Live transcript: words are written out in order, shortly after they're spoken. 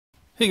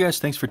Hey guys,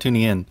 thanks for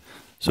tuning in.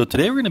 So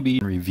today we're going to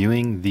be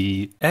reviewing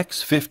the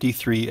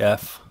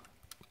X-53F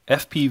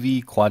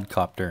FPV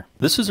quadcopter.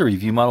 This is a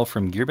review model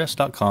from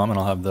gearbest.com, and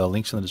I'll have the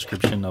links in the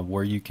description of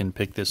where you can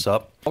pick this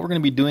up. What we're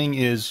going to be doing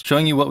is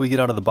showing you what we get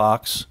out of the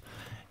box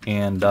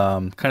and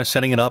kind of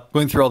setting it up,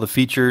 going through all the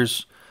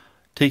features,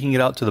 taking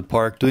it out to the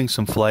park, doing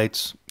some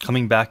flights,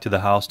 coming back to the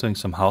house, doing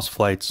some house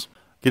flights,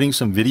 getting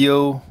some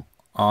video,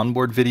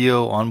 onboard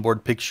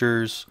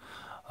pictures,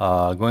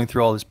 going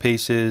through all his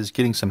paces,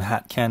 getting some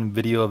hat cam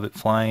video of it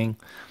flying,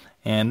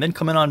 and then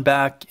coming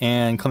back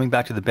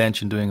to the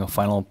bench and doing a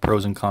final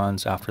pros and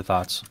cons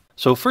afterthoughts.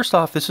 So first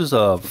off, this is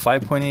a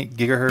 5.8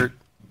 gigahertz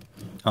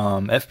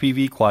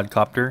FPV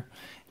quadcopter,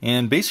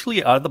 and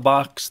basically out of the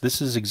box, this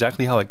is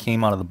exactly how it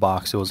came out of the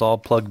box. It was all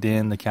plugged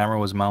in, the camera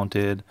was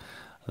mounted,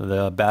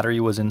 the battery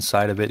was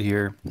inside of it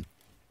here,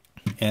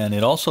 and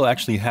it also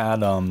actually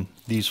had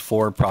these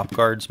 4 prop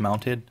guards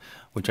mounted,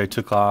 which I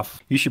took off.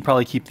 You should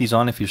probably keep these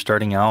on if you're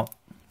starting out.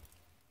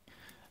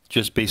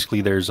 Just basically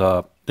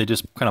they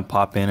just kind of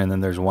pop in, and then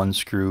there's 1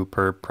 screw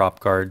per prop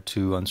guard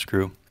to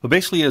unscrew. But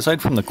basically,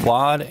 aside from the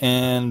quad,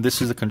 and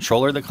this is the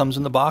controller that comes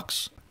in the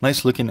box.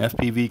 Nice looking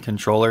FPV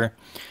controller,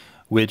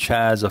 which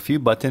has a few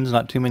buttons,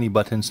 not too many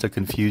buttons to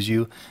confuse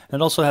you. And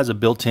it also has a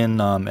built-in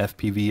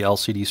FPV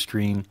LCD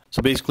screen.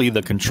 So basically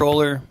the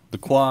controller, the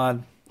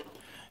quad,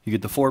 you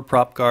get the 4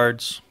 prop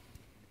guards,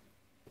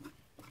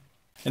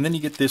 and then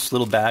you get this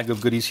little bag of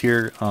goodies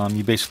here.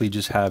 You basically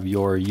just have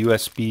your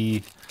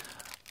USB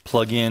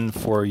plug-in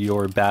for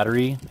your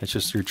battery. It's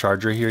just your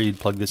charger here. You'd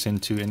plug this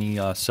into any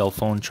cell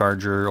phone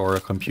charger or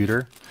a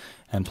computer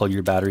and plug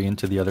your battery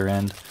into the other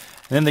end.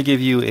 And then they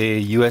give you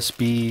a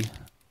USB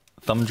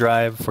thumb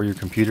drive for your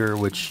computer,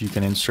 which you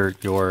can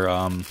insert your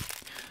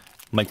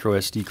micro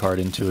SD card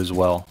into as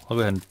well. I'll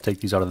go ahead and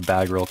take these out of the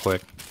bag real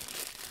quick.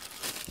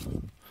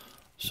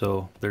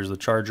 So there's the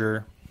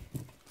charger.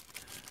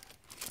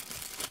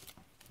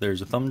 There's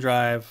a thumb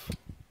drive.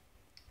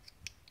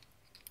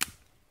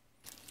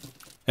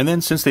 And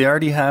then since they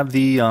already have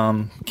the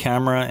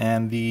camera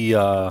and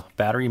the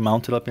battery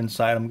mounted up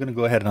inside, I'm going to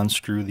go ahead and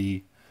unscrew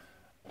the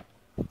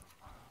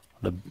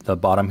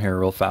bottom here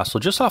real fast. So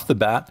just off the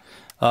bat,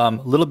 a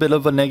little bit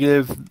of a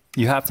negative,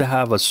 you have to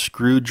have a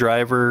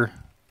screwdriver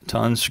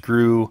to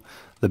unscrew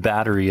the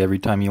battery every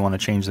time you want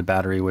to change the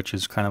battery, which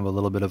is kind of a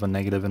little bit of a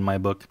negative in my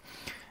book.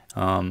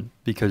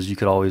 Because you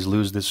could always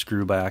lose this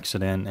screw by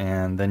accident,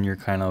 and then you're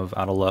kind of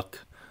out of luck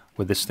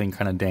with this thing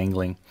kind of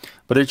dangling.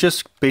 But it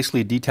just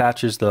basically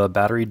detaches the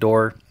battery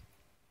door,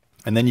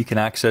 and then you can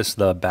access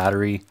the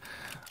battery.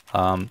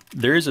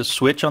 There is a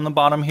switch on the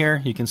bottom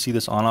here. You can see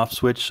this on-off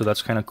switch, so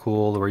that's kind of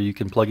cool, where you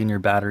can plug in your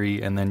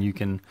battery and then you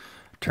can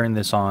turn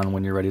this on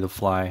when you're ready to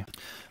fly.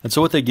 And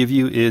so what they give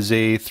you is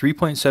a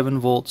 3.7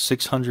 volt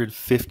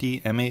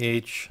 650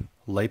 mAh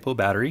LiPo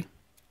battery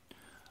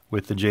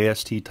with the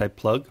JST type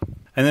plug.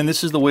 And then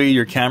this is the way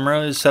your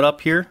camera is set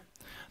up here.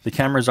 The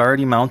camera is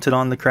already mounted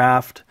on the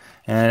craft,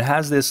 and it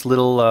has this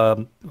little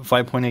 5.8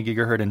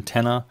 gigahertz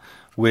antenna,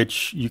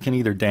 which you can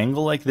either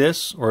dangle like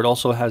this, or it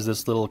also has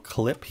this little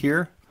clip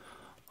here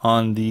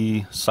on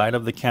the side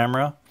of the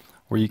camera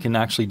where you can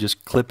actually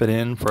just clip it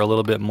in for a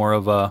little bit more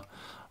of a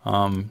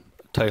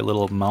tight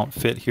little mount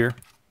fit here.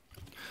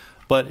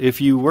 But if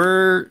you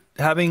were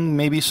having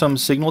maybe some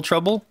signal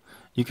trouble,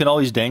 you could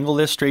always dangle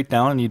this straight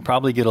down, and you'd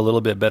probably get a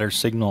little bit better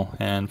signal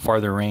and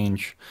farther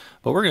range.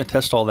 But we're going to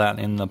test all that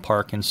in the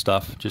park and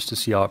stuff just to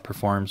see how it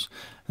performs.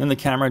 Then the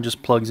camera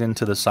just plugs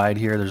into the side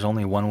here. There's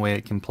only one way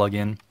it can plug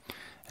in,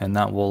 and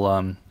that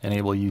will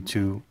enable you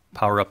to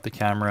power up the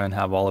camera and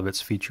have all of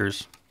its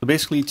features. So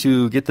basically,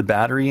 to get the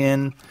battery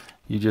in,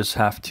 you just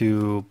have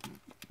to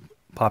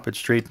pop it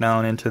straight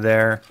down into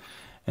there.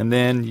 And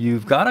then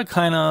you've got to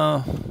kind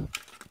of...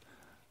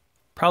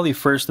 Probably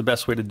first, the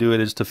best way to do it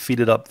is to feed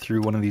it up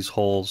through one of these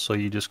holes. So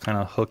you just kind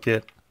of hook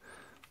it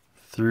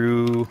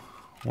through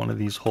one of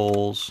these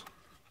holes.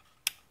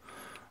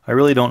 I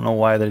really don't know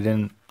why they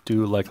didn't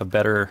do like a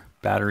better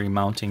battery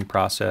mounting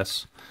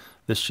process.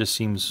 This just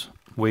seems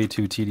way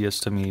too tedious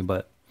to me,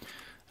 but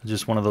it's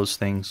just one of those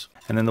things.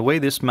 And then the way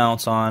this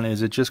mounts on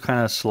is it just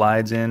kind of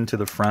slides into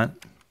the front,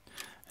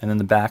 and then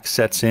the back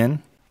sets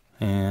in,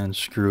 and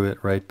screw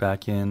it right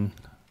back in.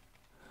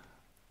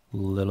 A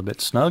little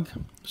bit snug.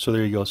 So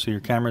there you go. So your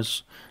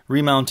camera's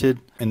remounted,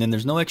 and then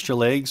there's no extra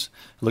legs.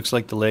 It looks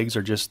like the legs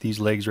are just these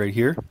legs right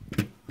here,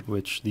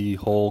 which the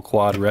whole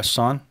quad rests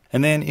on.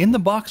 And then in the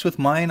box with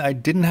mine, I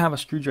didn't have a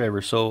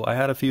screwdriver, so I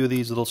had a few of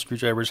these little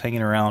screwdrivers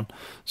hanging around.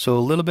 So a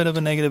little bit of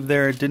a negative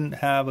there. It didn't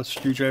have a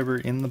screwdriver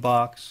in the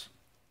box.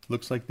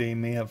 Looks like they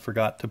may have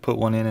forgot to put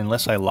one in,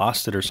 unless I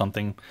lost it or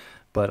something.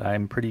 But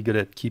I'm pretty good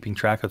at keeping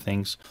track of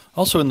things.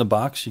 Also in the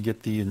box, you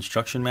get the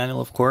instruction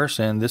manual, of course,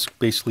 and this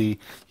basically,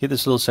 you get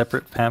this little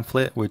separate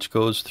pamphlet which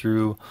goes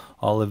through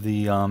all of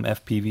the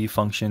FPV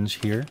functions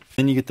here.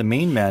 Then you get the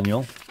main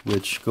manual,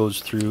 which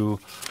goes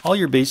through all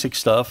your basic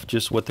stuff,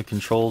 just what the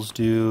controls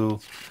do.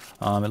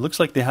 It looks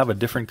like they have a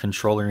different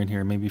controller in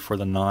here, maybe for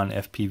the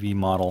non-FPV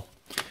model.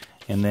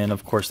 And then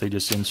of course they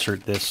just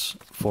insert this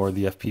for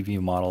the FPV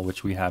model,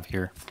 which we have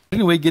here.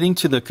 Anyway, getting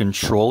to the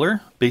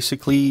controller,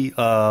 basically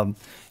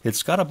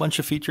it's got a bunch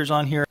of features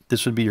on here.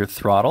 This would be your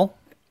throttle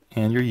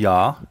and your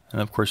yaw,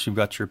 and of course you've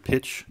got your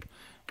pitch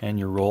and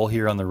your roll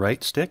here on the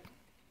right stick.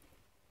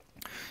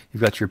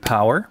 You've got your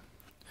power,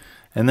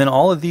 and then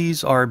all of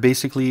these are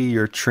basically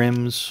your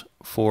trims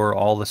for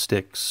all the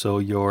sticks. So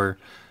your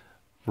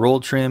roll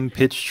trim,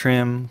 pitch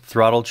trim,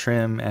 throttle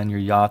trim, and your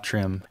yaw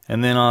trim.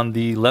 And then on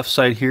the left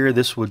side here,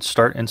 this would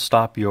start and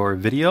stop your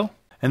video.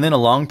 And then a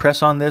long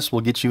press on this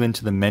will get you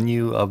into the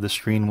menu of the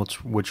screen,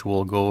 which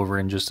we'll go over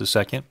in just a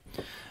second.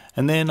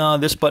 And then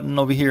this button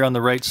over here on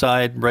the right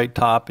side, right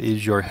top,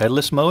 is your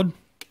headless mode.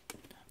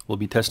 We'll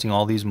be testing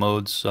all these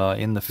modes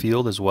in the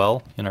field as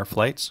well in our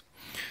flights.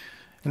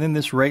 And then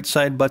this right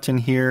side button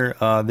here,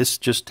 this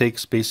just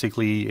takes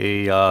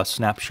basically a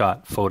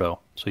snapshot photo.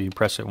 So you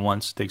press it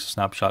once, it takes a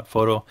snapshot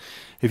photo.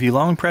 If you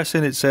long press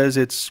it, it says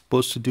it's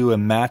supposed to do a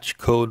match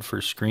code for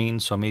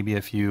screen. So maybe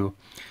if you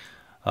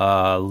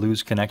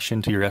lose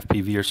connection to your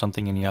FPV or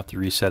something and you have to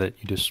reset it,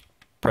 you just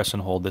press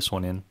and hold this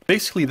one in.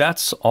 Basically,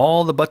 that's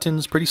all the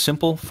buttons. Pretty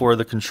simple for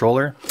the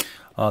controller.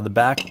 The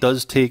back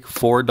does take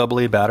 4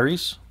 AA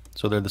batteries.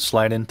 So they're the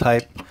slide-in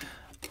type,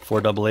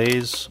 4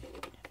 AA's.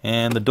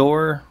 And the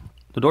door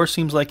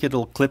seems like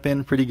it'll clip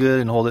in pretty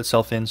good and hold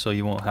itself in, so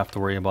you won't have to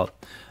worry about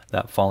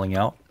that falling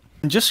out.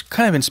 And just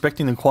kind of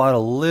inspecting the quad a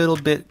little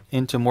bit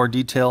into more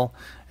detail,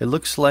 it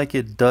looks like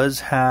it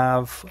does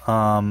have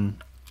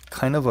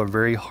kind of a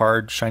very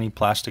hard, shiny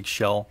plastic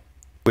shell,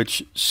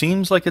 which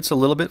seems like it's a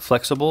little bit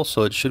flexible,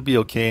 so it should be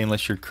okay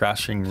unless you're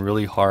crashing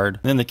really hard.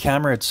 And then the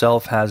camera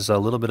itself has a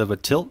little bit of a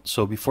tilt,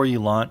 so before you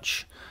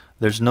launch,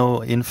 there's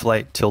no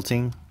in-flight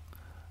tilting.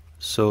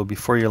 So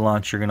before you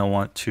launch, you're going to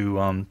want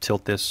to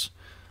tilt this.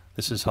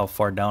 This is how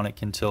far down it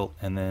can tilt,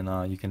 and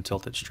then you can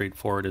tilt it straight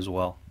forward as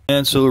well.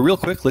 And so real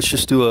quick, let's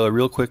just do a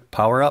real quick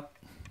power up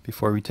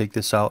before we take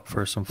this out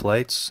for some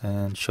flights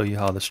and show you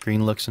how the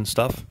screen looks and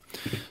stuff.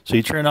 So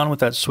you turn it on with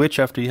that switch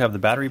after you have the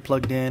battery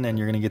plugged in, and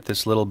you're going to get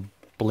this little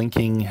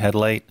blinking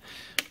headlight.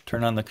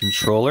 Turn on the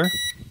controller.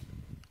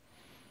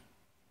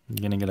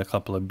 You're going to get a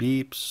couple of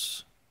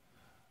beeps,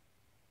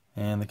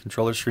 and the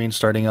controller screen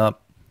starting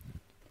up.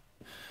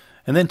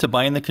 And then to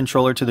bind the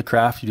controller to the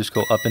craft, you just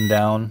go up and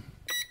down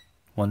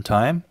one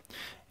time,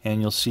 and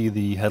you'll see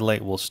the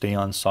headlight will stay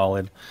on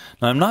solid.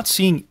 Now I'm not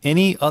seeing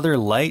any other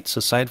lights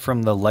aside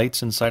from the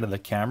lights inside of the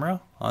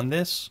camera on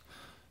this,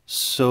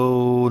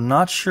 so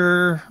not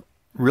sure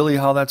really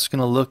how that's going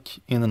to look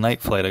in the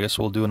night flight. I guess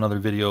we'll do another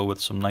video with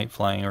some night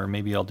flying, or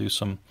maybe I'll do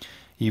some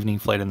evening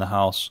flight in the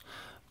house.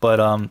 But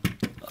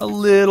a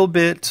little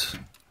bit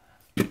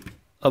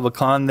of a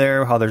con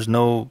there, how there's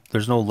no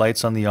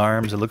lights on the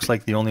arms. It looks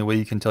like the only way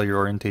you can tell your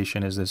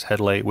orientation is this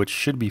headlight, which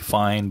should be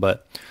fine,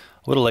 but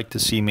I would have liked to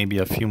see maybe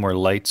a few more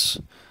lights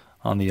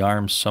on the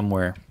arms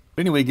somewhere.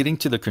 But anyway, getting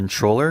to the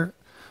controller,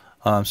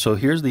 so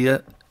here's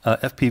the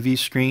FPV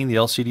screen, the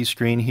LCD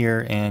screen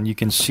here, and you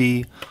can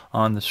see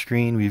on the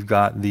screen we've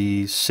got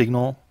the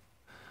signal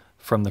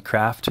from the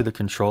craft to the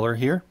controller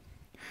here,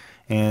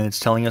 and it's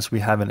telling us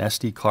we have an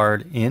SD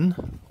card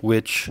in,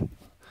 which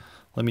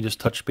let me just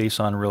touch base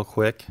on real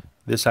quick.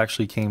 This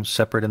actually came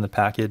separate in the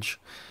package,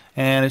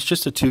 and it's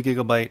just a 2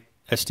 GB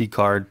SD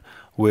card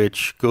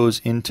which goes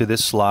into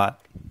this slot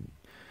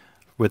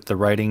with the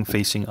writing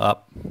facing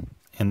up,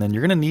 and then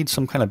you're going to need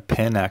some kind of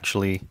pen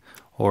actually,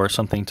 or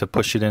something to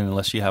push it in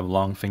unless you have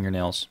long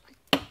fingernails.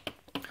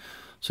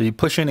 So you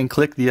push in and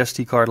click the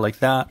SD card like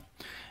that,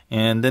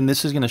 and then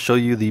this is going to show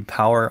you the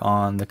power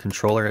on the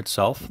controller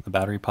itself, the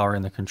battery power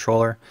in the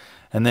controller.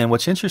 And then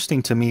what's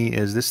interesting to me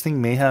is this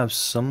thing may have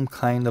some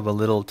kind of a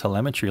little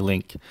telemetry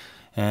link,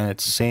 and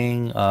it's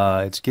saying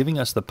it's giving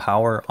us the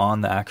power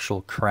on the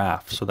actual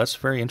craft. So that's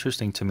very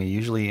interesting to me.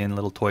 Usually in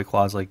little toy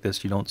quads like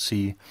this you don't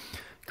see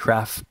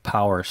craft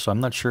power, so I'm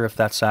not sure if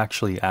that's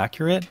actually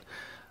accurate.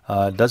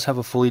 It does have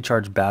a fully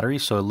charged battery,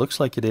 so it looks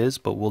like it is,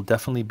 but we'll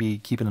definitely be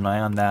keeping an eye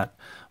on that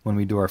when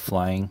we do our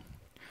flying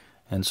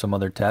and some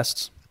other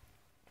tests.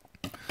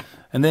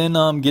 And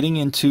then getting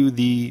into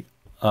the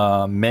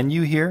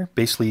menu here,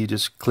 basically you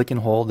just click and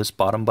hold this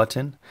bottom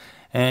button,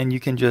 and you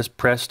can just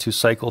press to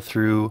cycle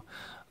through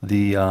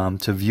the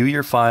to view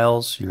your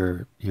files,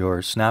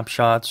 your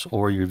snapshots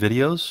or your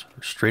videos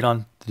straight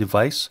on the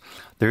device.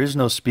 There is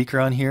no speaker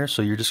on here,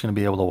 so you're just going to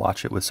be able to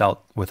watch it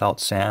without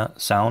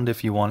sound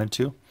if you wanted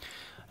to.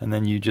 And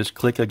then you just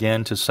click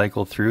again to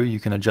cycle through. You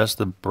can adjust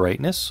the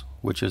brightness,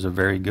 which is a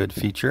very good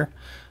feature.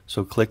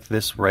 So click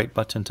this right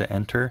button to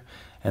enter,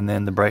 and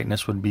then the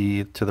brightness would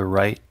be to the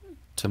right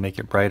to make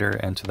it brighter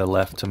and to the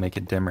left to make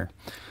it dimmer.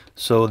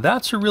 So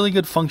that's a really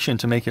good function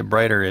to make it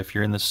brighter. If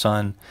you're in the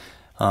sun,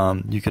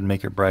 you can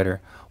make it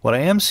brighter. What I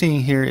am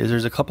seeing here is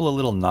there's a couple of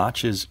little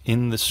notches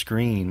in the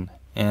screen,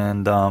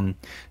 and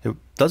it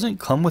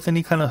doesn't come with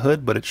any kind of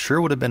hood, but it sure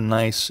would have been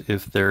nice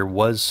if there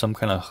was some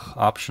kind of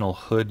optional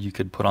hood you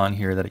could put on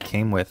here that it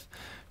came with,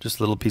 just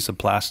a little piece of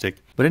plastic.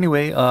 But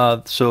anyway,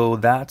 so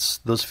that's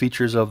those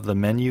features of the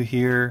menu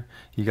here.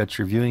 You got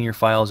your viewing your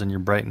files and your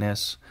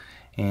brightness,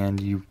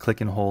 and you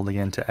click and hold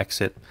again to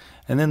exit.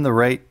 And then the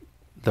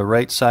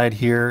right side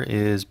here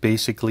is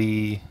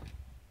basically,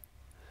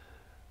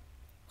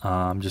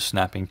 I'm just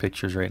snapping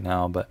pictures right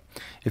now, but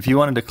if you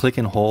wanted to click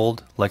and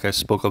hold, like I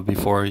spoke of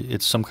before,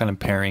 it's some kind of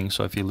pairing,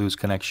 so if you lose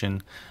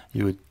connection,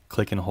 you would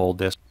click and hold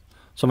this.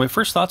 So my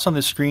first thoughts on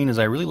this screen is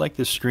I really like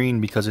this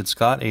screen because it's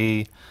got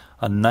a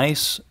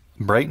nice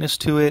brightness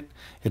to it.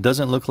 It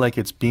doesn't look like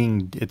it's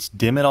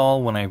dim at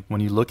all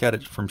when you look at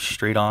it from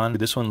straight on.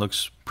 This one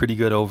looks pretty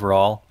good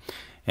overall,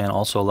 and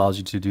also allows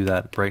you to do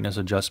that brightness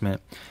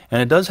adjustment.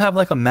 And it does have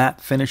like a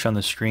matte finish on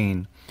the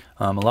screen.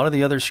 A lot of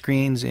the other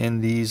screens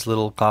in these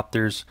little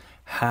copters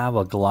have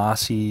a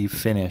glossy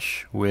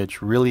finish,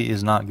 which really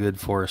is not good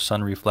for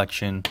sun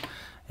reflection.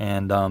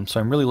 And so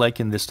I'm really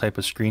liking this type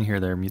of screen here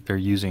they're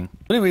using.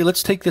 But anyway,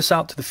 let's take this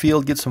out to the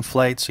field, get some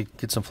flights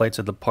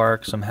at the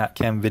park, some hat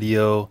cam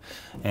video,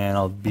 and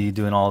I'll be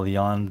doing all the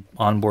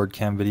onboard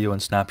cam video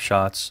and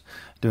snapshots,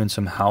 doing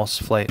some house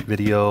flight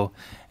video,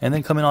 and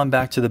then coming on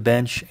back to the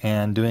bench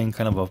and doing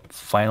kind of a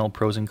final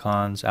pros and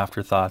cons,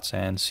 afterthoughts,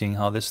 and seeing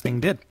how this thing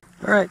did.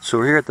 Alright, so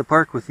we're here at the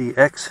park with the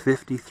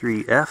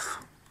X-53F,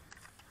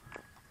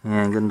 and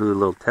I'm going to do a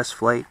little test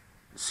flight.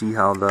 See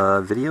how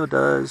the video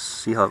does,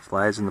 see how it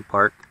flies in the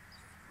park,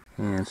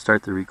 and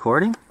start the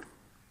recording.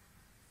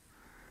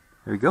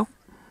 There we go.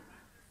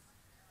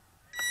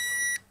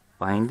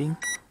 Binding.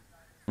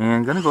 And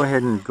I'm going to go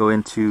ahead and go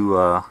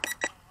into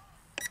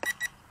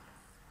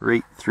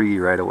rate 3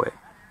 right away.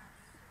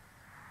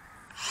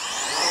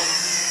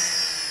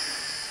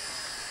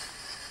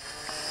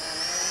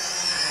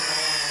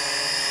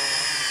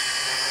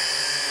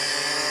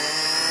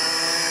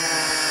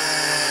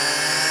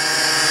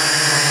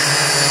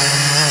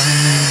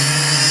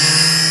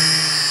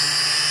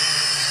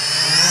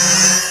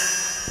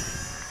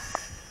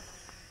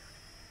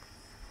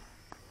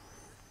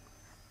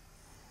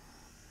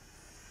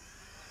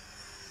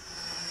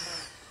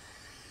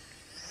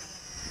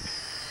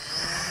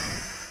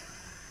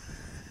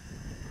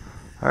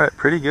 Alright,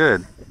 pretty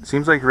good.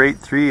 Seems like rate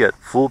 3 at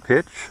full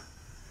pitch,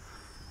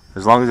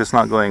 as long as it's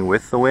not going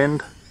with the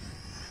wind,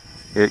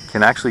 it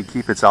can actually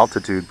keep its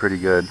altitude pretty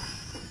good.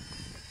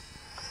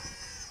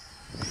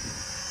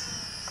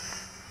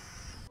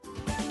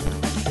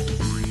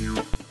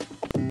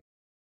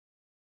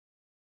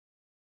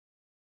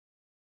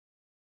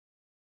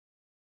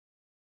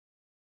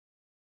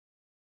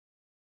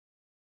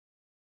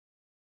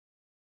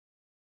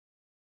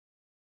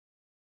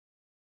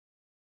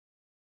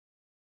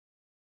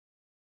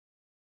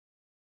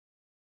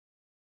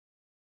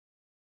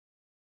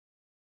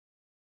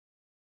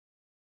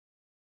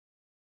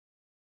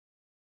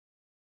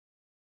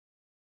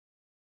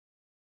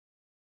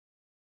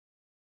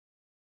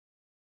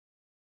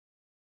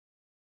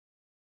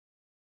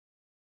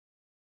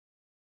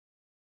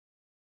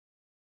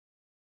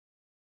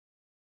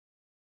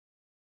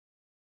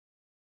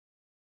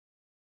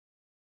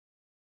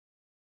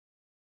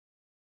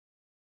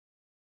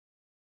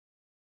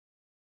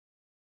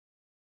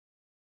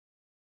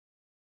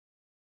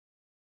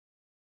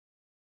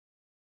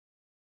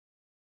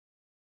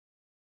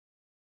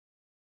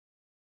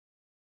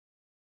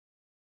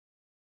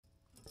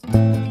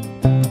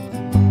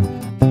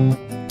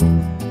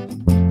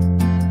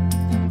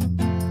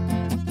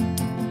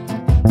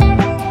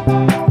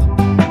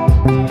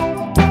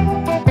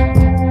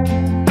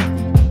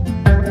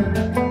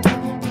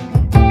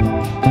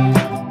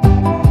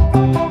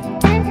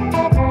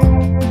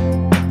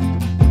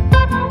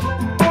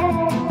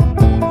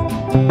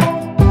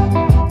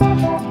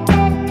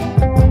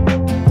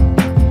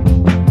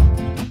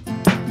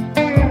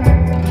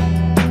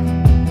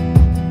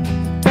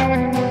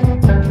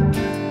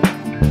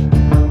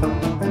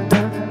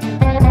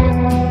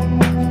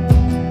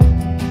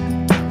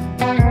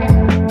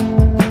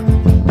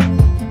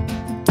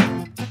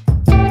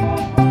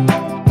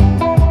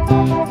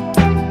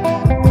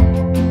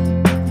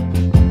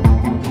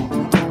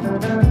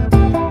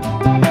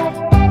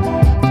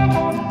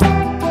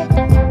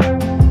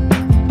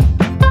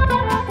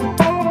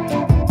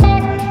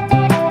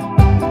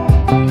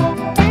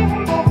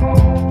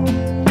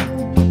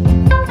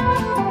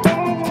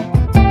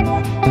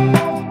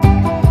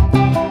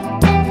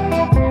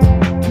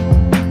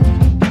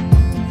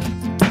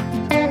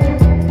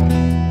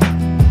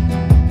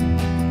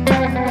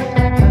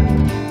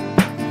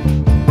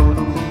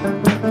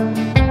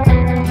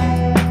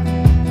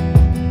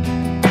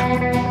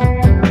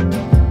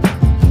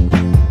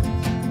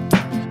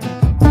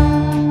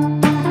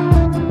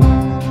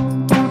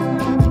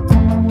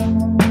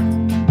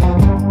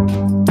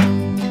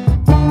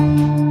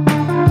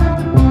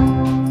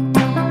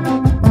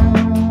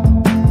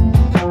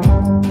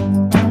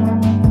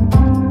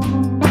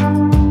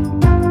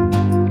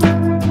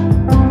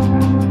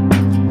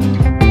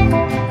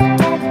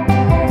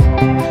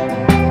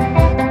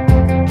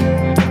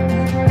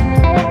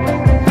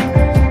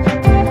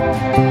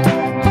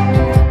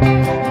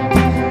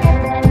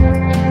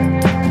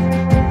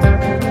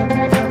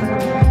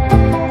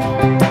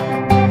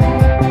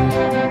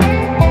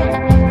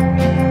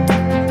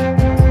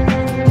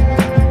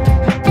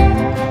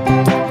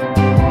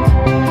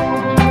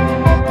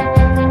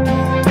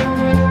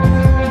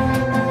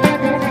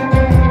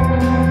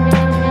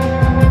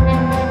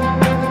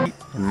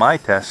 my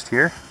test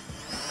here.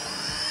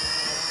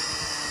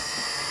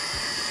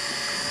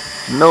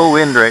 No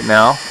wind right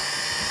now,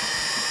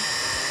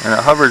 and it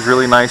hovers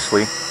really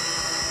nicely. It's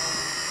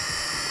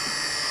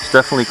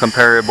definitely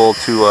comparable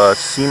to a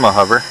SEMA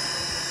hover,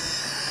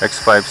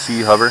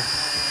 X5C hover.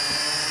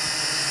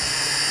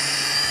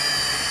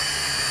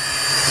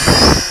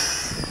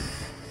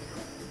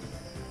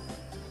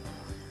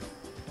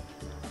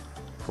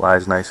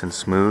 Flies nice and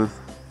smooth.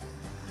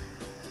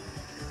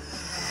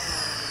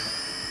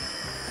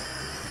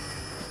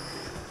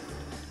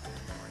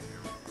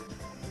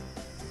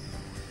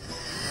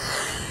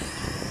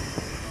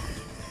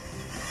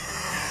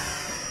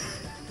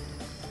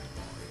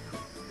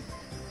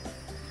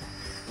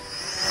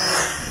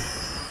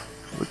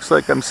 Looks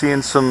like I'm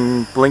seeing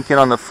some blinking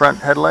on the front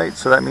headlight,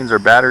 so that means our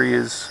battery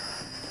is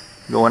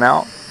going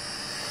out.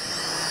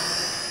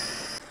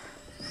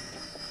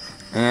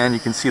 And you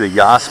can see the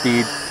yaw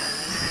speed.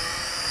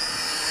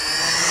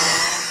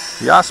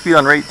 The yaw speed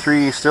on rate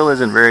 3 still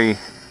isn't very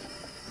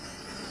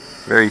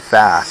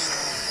fast.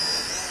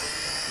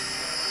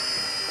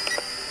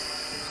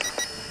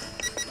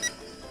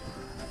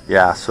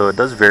 Yeah, so it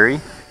does vary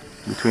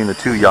between the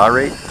two yaw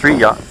rate,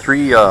 three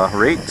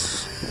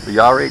rates. The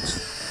yaw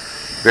rates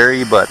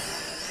vary, but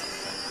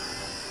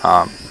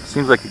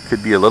seems like it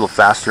could be a little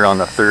faster on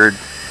the third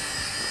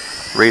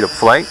rate of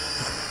flight.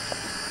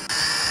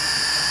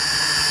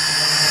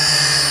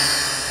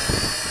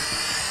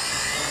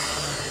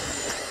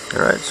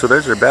 Alright, so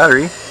there's our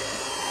battery.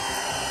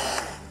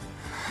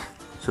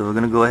 So we're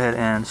going to go ahead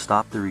and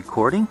stop the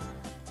recording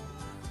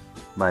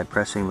by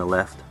pressing the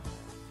left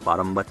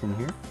bottom button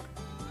here.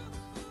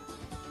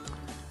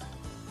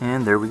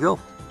 And there we go.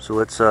 So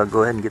let's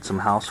go ahead and get some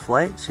house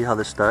flight, see how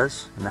this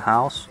does in the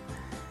house,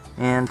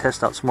 and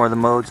test out some more of the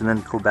modes, and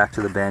then go back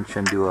to the bench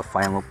and do a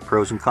final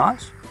pros and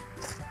cons.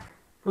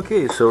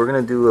 Okay, so we're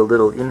going to do a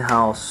little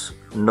in-house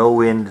no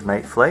wind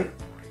night flight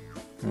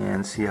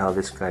and see how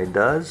this guy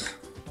does.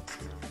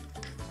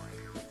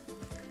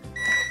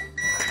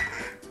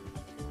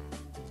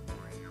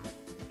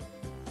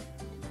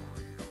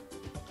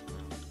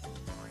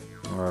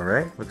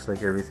 Alright, looks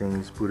like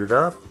everything's booted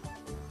up.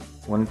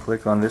 One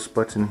click on this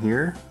button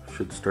here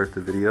should start the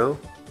video.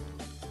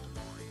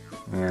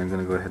 And I'm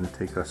going to go ahead and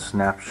take a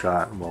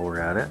snapshot while we're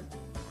at it.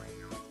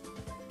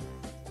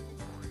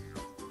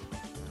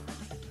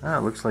 It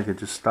looks like it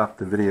just stopped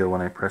the video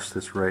when I pressed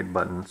this right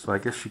button. So I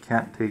guess you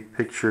can't take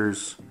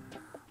pictures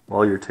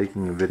while you're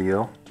taking a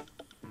video.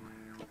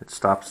 It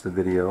stops the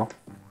video.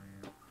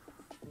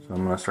 So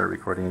I'm going to start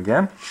recording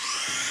again.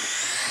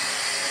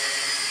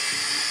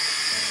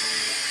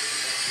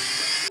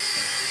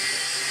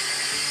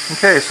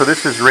 Okay, so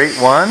this is rate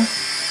 1.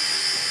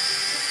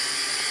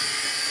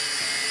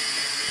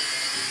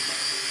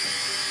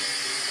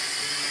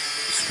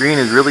 Screen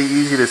is really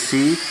easy to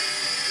see.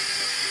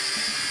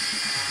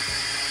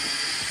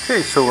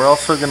 Okay, so we're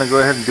also going to go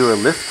ahead and do a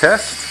lift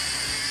test.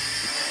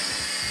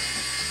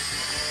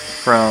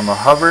 From a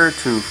hover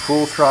to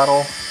full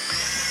throttle.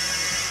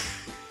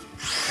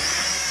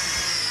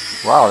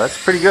 Wow,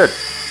 that's pretty good.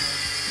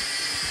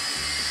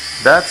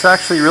 That's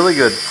actually really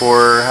good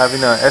for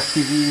having a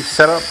FPV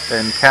setup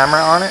and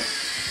camera on it.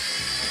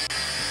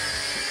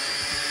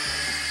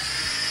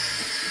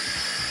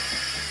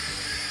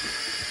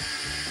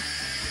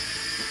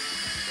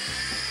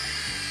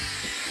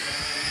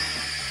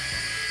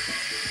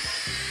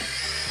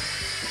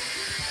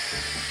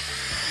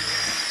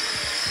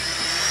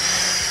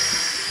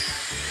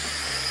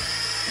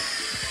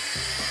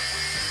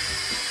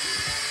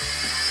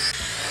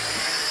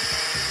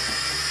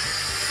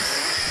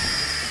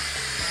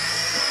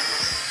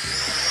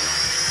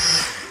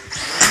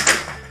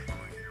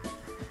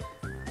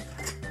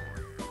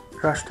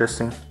 Crash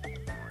testing.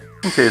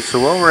 Okay, so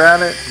while we're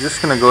at it,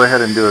 just going to go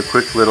ahead and do a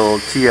quick little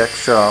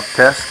TX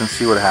test and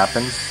see what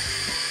happens.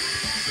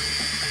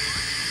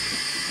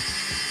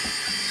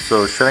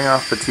 So shutting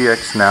off the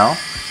TX now.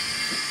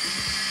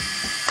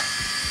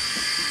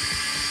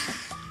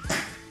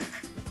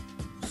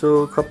 So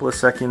a couple of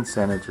seconds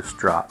and it just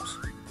drops.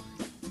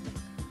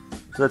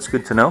 So that's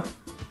good to know.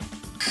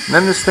 And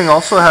then this thing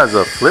also has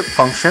a flip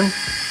function.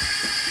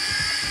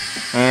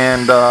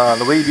 And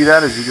the way you do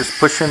that is you just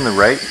push in the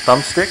right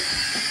thumbstick,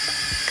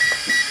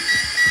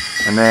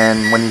 and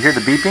then when you hear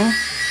the beeping,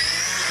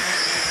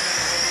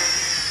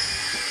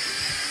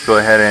 go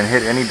ahead and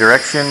hit any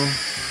direction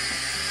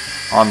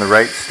on the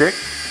right stick,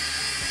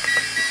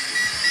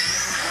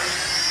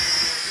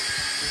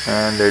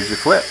 and there's your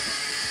flip.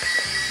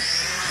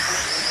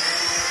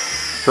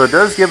 So it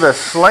does give a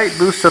slight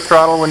boost to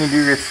throttle when you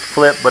do your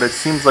flip, but it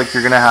seems like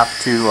you're going to have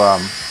to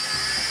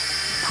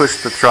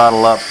push the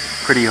throttle up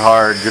pretty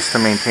hard just to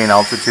maintain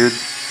altitude.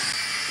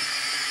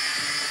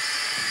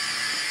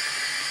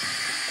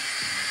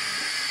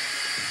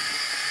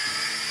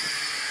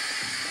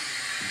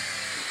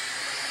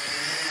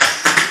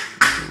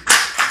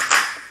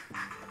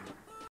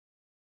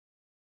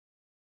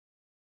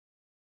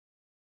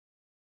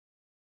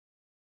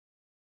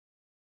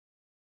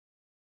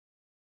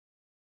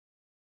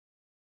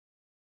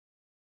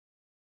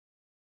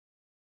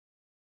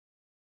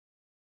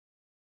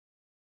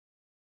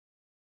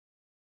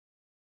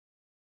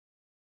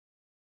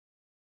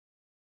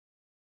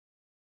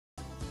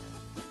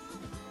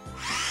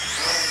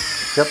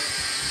 Yep,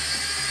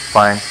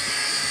 fine.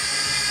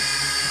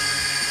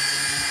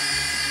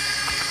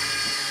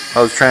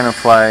 I was trying to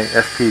fly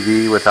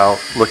FPV without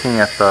looking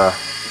at the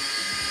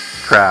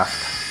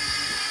craft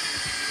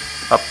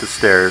up the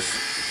stairs.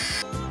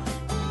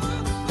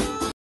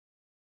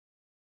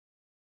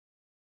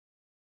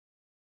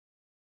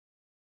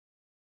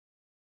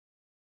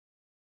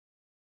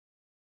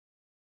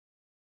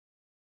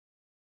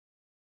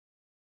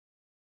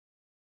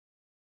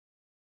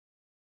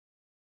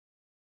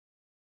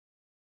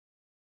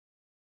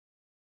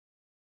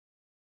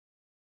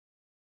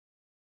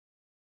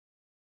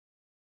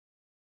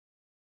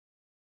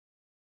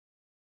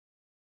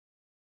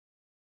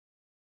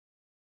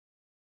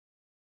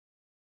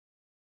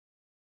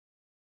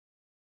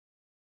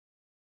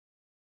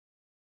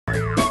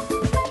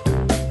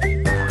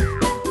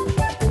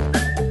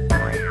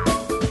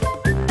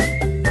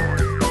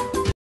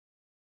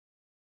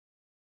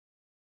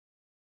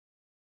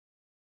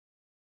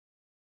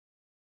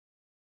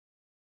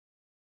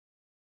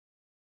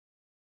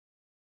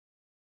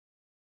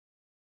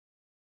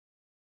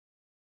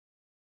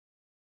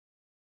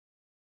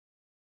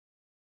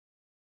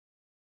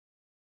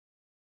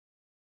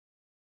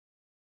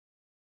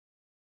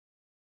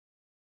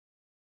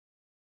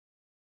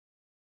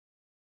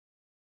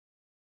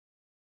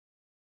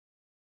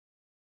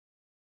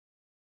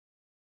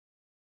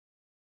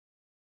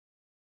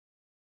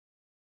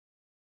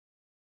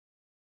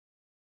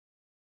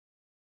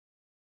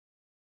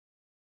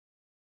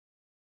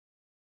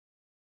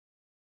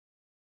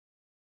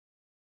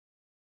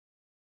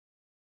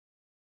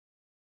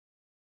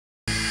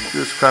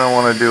 Just kind of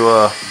want to do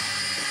a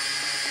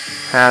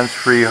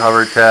hands-free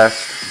hover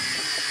test,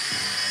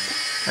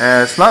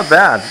 and it's not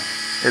bad.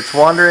 It's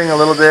wandering a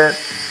little bit,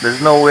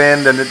 there's no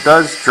wind, and it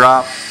does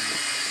drop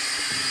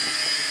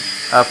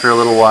after a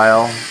little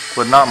while,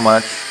 but not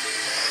much.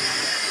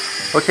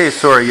 Okay,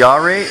 so our yaw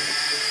rate,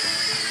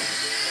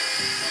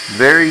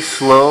 very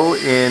slow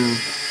in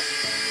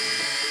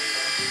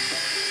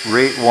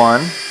rate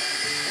 1.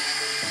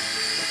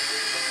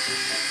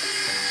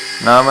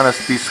 Now I'm going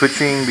to be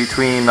switching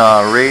between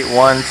rate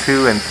 1,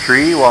 2, and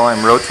 3 while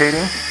I'm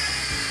rotating.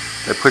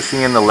 By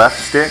pushing in the left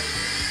stick.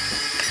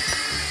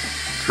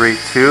 It's rate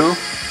 2.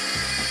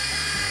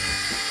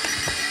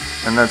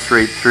 And that's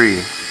rate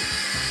 3.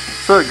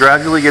 So it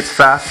gradually gets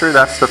faster.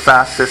 That's the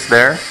fastest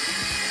there.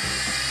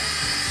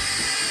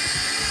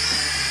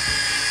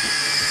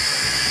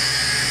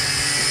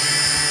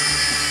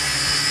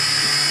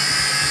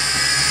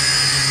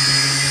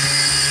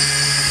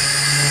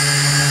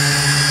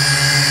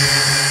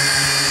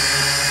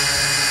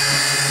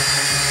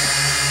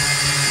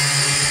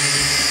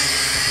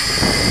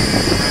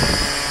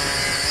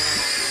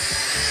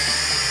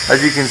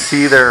 As you can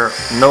see, there are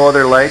no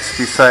other lights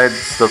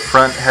besides the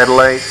front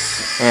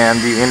headlights and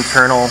the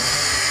internal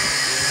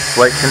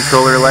flight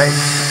controller lights.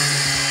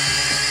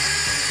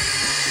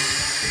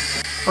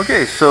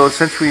 Okay, so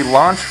since we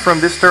launched from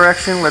this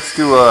direction, let's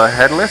do a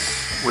headless,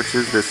 which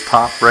is this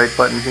top right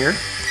button here.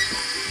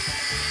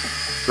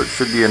 So it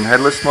should be in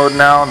headless mode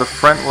now. The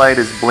front light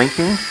is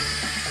blinking.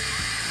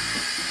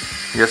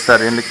 Yes,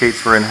 that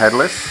indicates we're in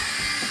headless.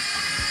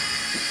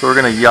 So we're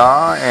going to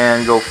yaw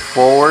and go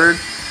forward,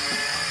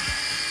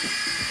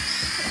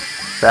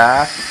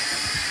 back.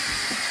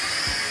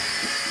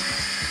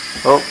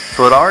 Oh,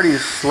 so it already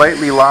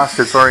slightly lost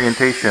its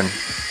orientation.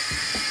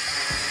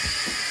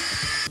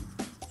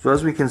 So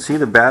as we can see,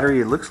 the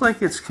battery, it looks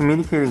like it's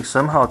communicating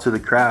somehow to the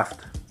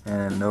craft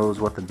and knows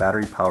what the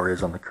battery power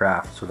is on the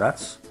craft. So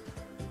that's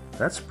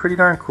pretty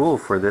darn cool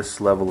for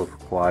this level of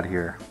quad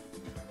here,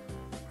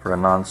 for a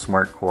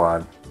non-smart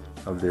quad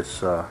of this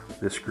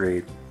this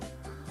grade.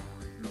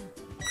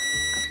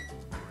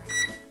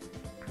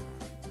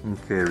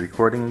 Okay,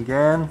 recording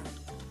again.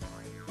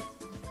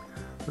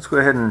 Let's go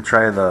ahead and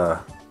try the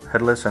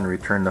headless and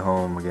return to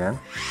home again.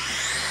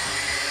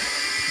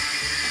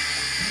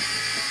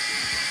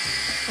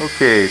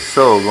 Okay,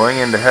 so going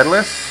into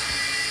headless.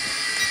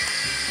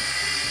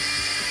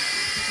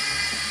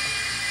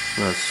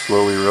 I'm going to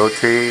slowly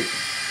rotate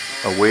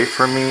away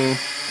from me,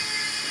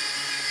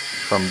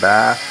 come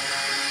back,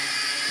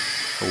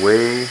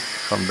 away,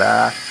 come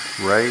back,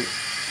 right,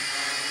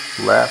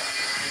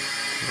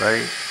 left,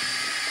 right.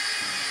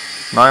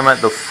 Now I'm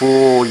at the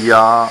full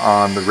yaw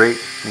on the rate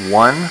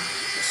 1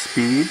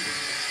 speed.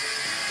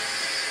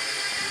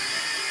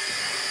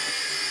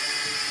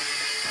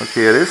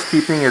 Okay, it is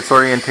keeping its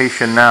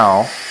orientation now.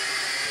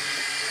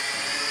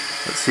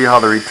 Let's see how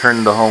the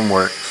return to home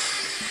works.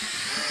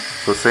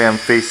 So say I'm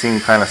facing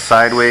kind of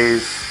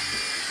sideways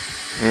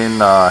in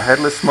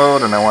headless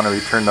mode and I want to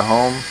return to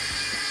home.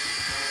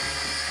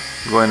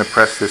 I'm going to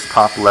press this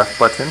top left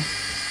button.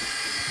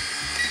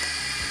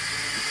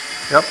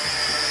 Yep.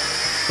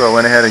 So I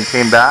went ahead and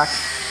came back.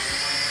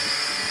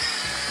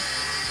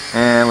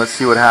 And let's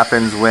see what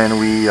happens when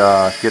we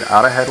get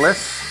out of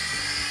headless.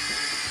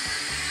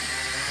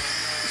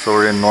 So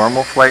we're in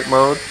normal flight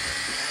mode.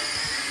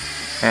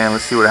 And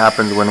let's see what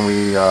happens when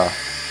we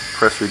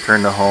press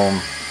return to home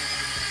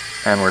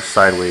and we're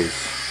sideways.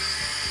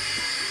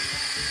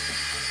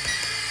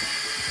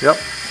 Yep.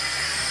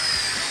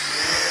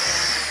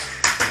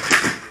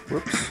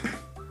 Whoops.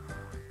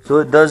 So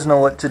it does know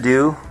what to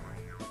do.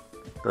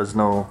 Does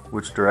know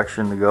which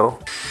direction to go.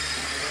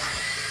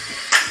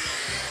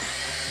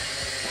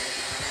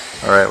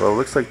 Alright, well it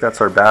looks like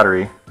that's our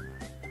battery.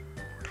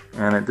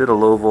 And it did a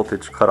low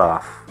voltage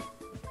cutoff.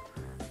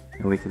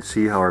 And we can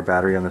see how our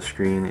battery on the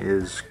screen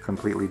is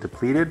completely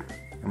depleted.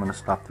 I'm going to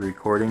stop the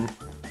recording.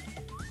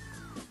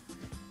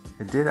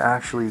 It did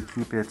actually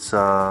keep its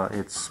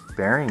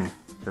bearing,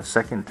 the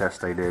second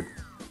test I did.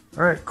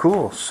 Alright,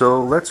 cool.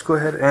 So let's go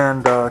ahead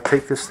and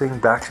take this thing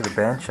back to the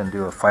bench and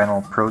do a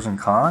final pros and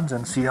cons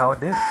and see how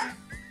it did.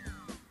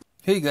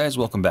 Hey guys,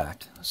 welcome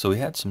back. So we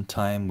had some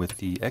time with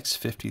the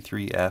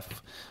X-53F.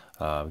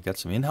 We got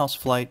some in-house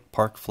flight,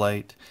 park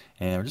flight,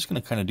 and we're just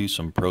going to kind of do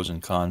some pros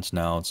and cons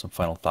now and some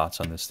final thoughts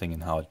on this thing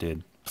and how it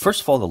did.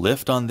 First of all, the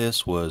lift on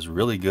this was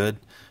really good.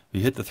 We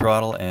hit the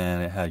throttle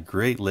and it had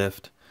great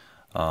lift,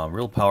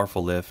 real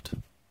powerful lift,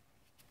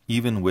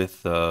 even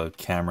with the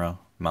camera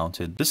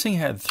mounted. This thing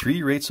had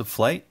 3 rates of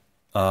flight,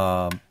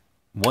 1,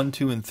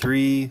 2, and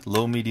 3,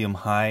 low, medium,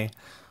 high.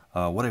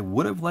 What I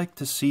would have liked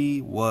to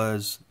see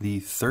was the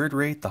 3rd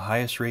rate, the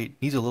highest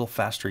rate, needs a little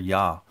faster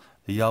yaw.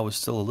 The yaw was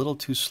still a little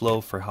too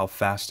slow for how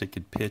fast it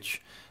could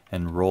pitch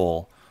and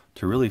roll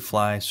to really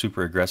fly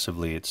super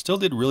aggressively. It still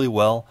did really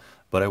well,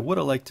 but I would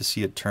have liked to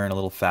see it turn a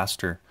little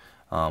faster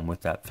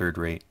with that 3rd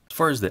rate. As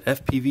far as the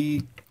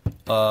FPV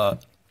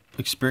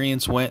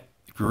experience went,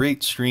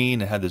 great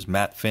screen. It had this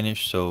matte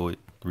finish, so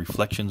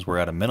reflections were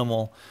at a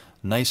minimal,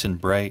 nice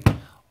and bright.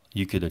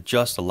 You could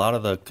adjust a lot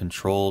of the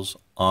controls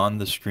on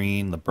the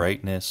screen, the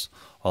brightness,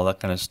 all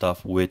that kind of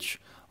stuff, which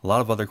a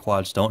lot of other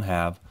quads don't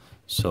have.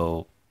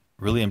 So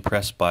really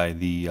impressed by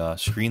the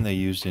screen they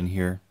used in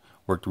here.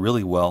 Worked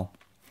really well,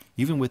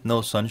 even with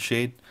no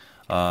sunshade.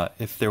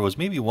 If there was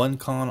maybe one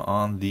con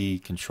on the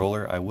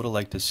controller, I would have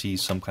liked to see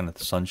some kind of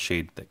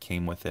sunshade that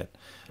came with it,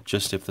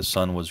 just if the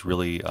sun was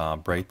really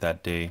bright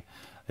that day.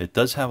 It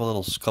does have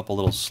a couple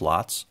little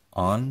slots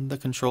on the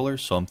controller,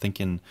 so I'm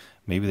thinking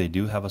maybe they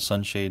do have a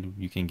sunshade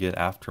you can get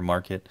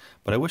aftermarket,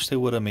 but I wish they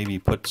would have maybe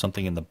put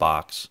something in the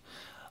box.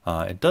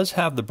 It does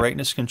have the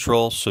brightness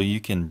control, so you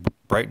can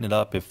brighten it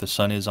up if the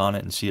sun is on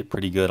it and see it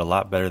pretty good, a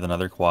lot better than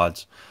other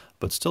quads,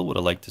 but still would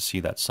have liked to see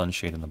that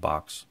sunshade in the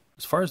box.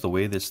 As far as the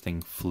way this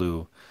thing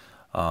flew,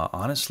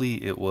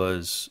 honestly it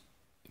was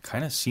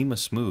kind of SEMA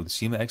smooth,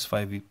 SEMA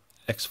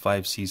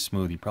X5C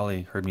smooth. You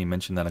probably heard me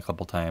mention that a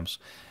couple times,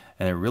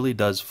 and it really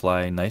does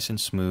fly nice and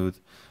smooth.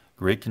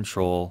 Great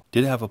control.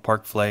 Did have a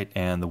park flight,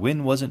 and the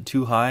wind wasn't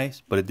too high,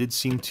 but it did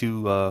seem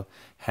to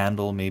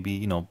handle maybe,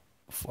 you know,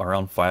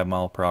 around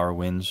 5-mile-per-hour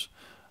winds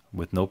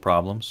with no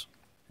problems.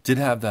 Did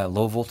have that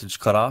low voltage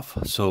cutoff,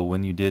 so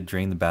when you did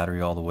drain the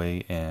battery all the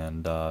way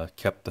and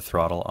kept the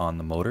throttle on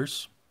the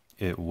motors,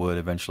 it would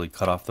eventually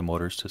cut off the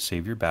motors to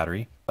save your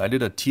battery. I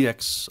did a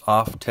TX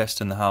off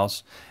test in the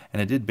house,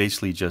 and it did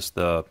basically just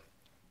the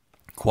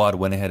quad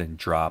went ahead and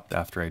dropped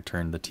after I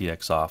turned the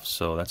TX off,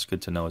 so that's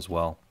good to know as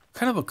well.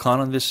 Kind of a con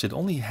on this, it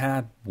only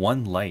had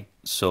one light,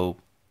 so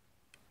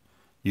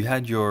you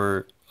had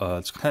your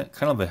it's kind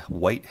of a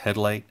white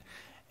headlight,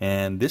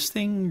 and this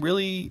thing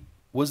really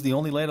was the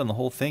only light on the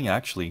whole thing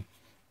actually,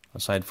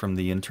 aside from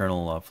the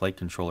internal flight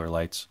controller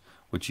lights,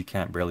 which you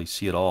can't barely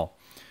see at all.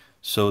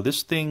 So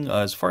this thing,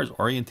 as far as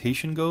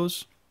orientation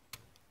goes,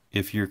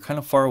 if you're kind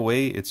of far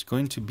away, it's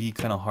going to be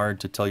kind of hard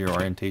to tell your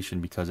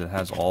orientation because it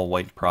has all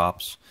white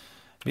props.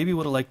 Maybe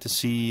would have liked to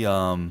see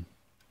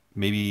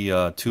maybe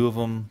 2 of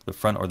them, the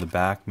front or the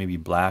back, maybe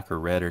black or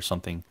red or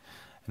something,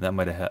 and that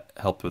might have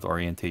helped with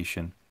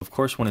orientation. Of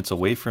course, when it's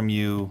away from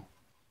you,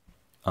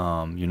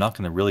 you're not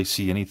going to really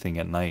see anything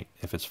at night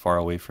if it's far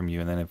away from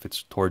you, and then if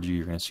it's towards you,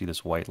 you're going to see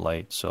this white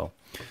light. So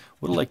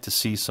would have liked to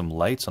see some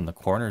lights on the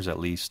corners at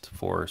least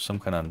for some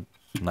kind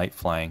of night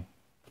flying.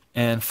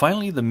 And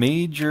finally, the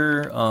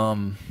major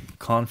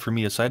con for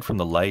me, aside from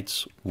the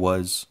lights,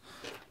 was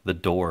the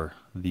door.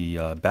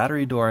 The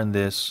battery door in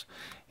this,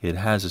 it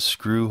has a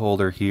screw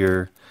holder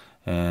here,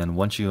 and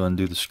once you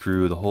undo the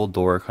screw, the whole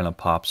door kind of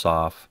pops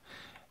off,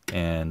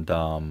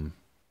 and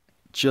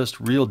just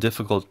real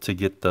difficult to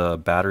get the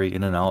battery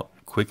in and out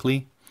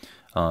quickly.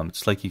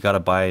 It's like you got to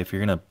buy, if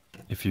you're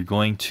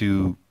going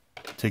to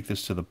take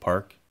this to the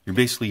park, you're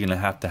basically going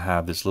to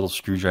have this little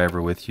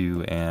screwdriver with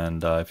you,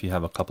 and if you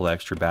have a couple of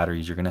extra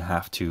batteries, you're going to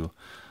have to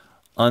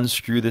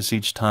unscrew this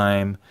each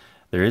time.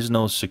 There is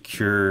no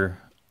secure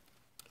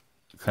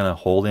kind of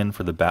hold in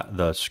for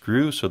the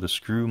screw, so the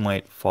screw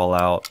might fall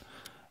out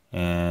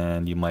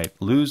and you might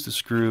lose the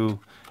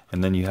screw,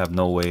 and then you have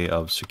no way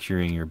of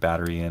securing your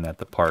battery in at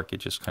the park. It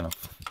just kind of,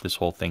 this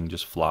whole thing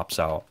just flops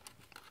out.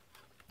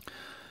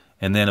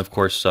 And then of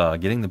course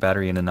getting the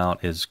battery in and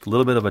out is a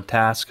little bit of a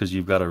task because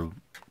you've got to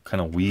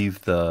kind of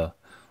weave the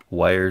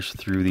wires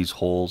through these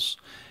holes.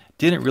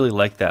 Didn't really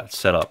like that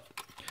setup.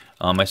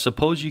 I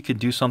suppose you could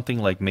do something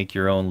like make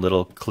your own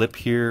little clip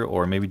here,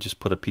 or maybe just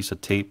put a piece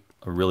of tape,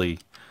 a really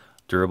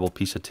durable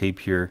piece of tape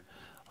here,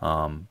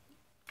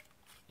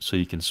 so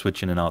you can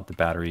switch in and out the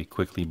battery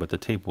quickly, but the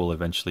tape will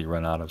eventually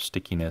run out of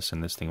stickiness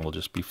and this thing will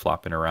just be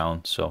flopping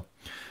around. So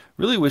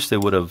really wish they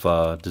would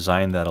have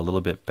designed that a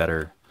little bit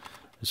better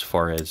as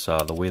far as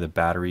the way the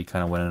battery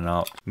kind of went in and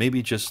out.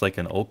 Maybe just like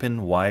an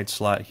open wide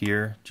slot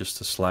here just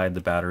to slide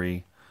the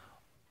battery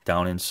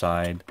down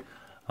inside.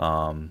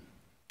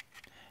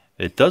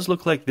 It does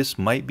look like this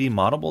might be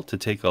moddable to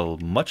take a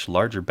much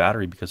larger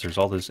battery because there's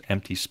all this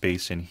empty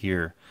space in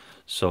here.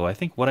 So I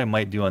think what I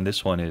might do on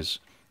this one is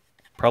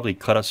probably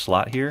cut a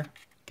slot here,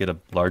 get a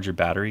larger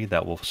battery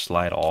that will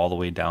slide all the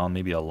way down,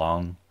 maybe a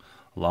long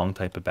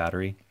type of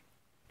battery.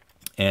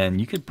 And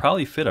you could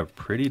probably fit a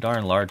pretty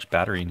darn large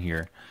battery in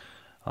here.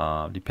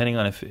 Depending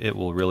on if it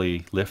will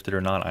really lift it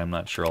or not, I'm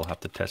not sure. I'll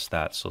have to test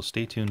that. So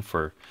stay tuned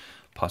for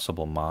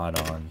possible mod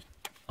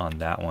on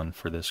that one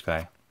for this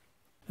guy.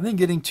 And then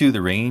getting to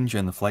the range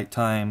and the flight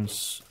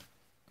times.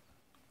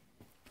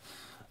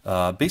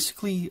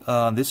 Basically,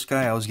 this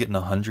guy I was getting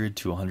 100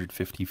 to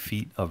 150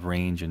 feet of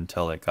range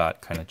until it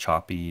got kind of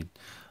choppy.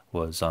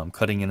 Was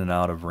cutting in and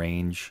out of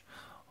range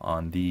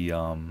on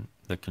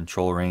the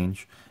control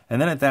range.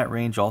 And then at that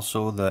range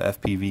also the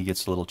FPV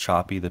gets a little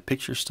choppy. The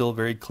picture's still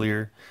very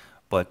clear,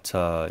 but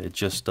it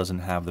just doesn't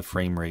have the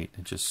frame rate.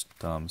 It just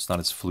it's not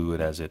as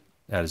fluid as it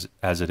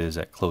is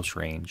at close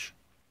range.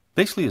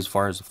 Basically, as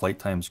far as the flight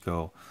times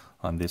go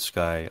on this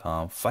guy,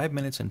 5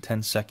 minutes and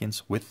 10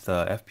 seconds with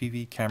the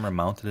FPV camera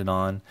mounted it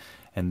on,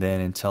 and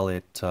then until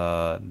it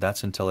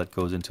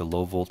goes into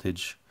low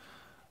voltage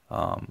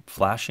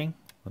flashing,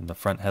 and the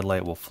front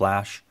headlight will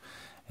flash,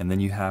 and then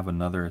you have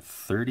another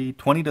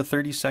 20 to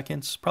 30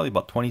 seconds, probably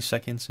about 20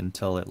 seconds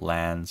until it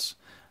lands,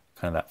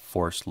 kind of that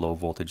forced low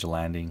voltage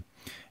landing.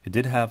 It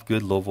did have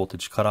good low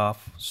voltage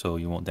cutoff, so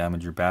you won't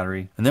damage your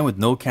battery. And then with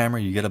no camera,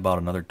 you get about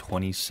another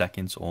 20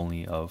 seconds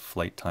only of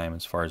flight time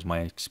as far as my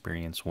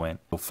experience went.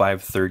 So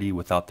 5:30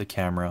 without the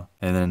camera,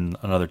 and then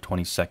another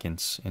 20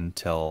 seconds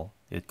until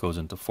it goes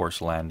into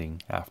forced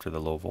landing after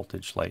the low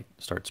voltage light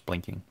starts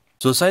blinking.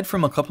 So aside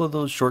from a couple of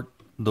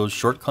those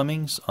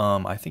shortcomings,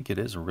 I think it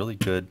is a really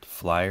good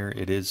flyer.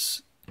 It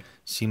is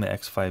SEMA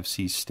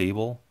X5C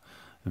stable.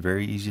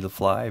 Very easy to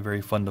fly, very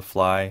fun to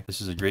fly.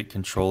 This is a great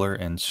controller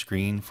and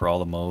screen for all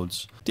the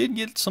modes. Did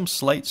get some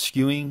slight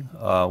skewing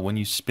when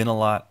you spin a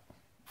lot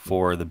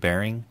for the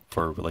bearing,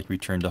 for like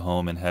return to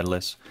home and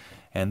headless.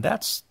 And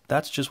that's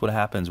just what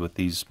happens with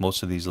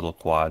most of these little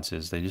quads,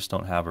 is they just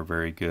don't have a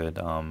very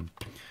good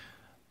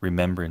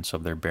remembrance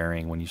of their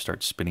bearing when you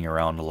start spinning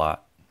around a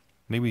lot.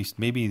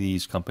 Maybe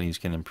these companies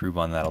can improve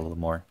on that a little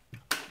more.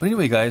 But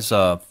anyway, guys,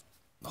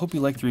 hope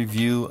you liked the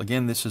review.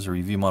 Again, this is a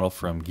review model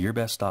from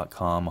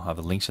gearbest.com. I'll have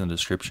the links in the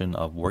description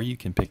of where you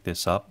can pick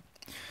this up.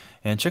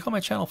 And check out my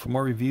channel for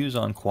more reviews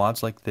on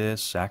quads like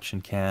this,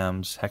 action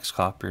cams,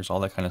 hexcopters, all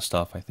that kind of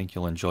stuff. I think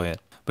you'll enjoy it.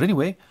 But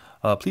anyway,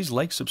 please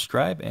like,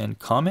 subscribe, and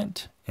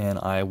comment, and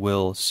I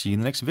will see you in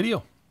the next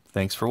video.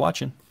 Thanks for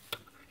watching.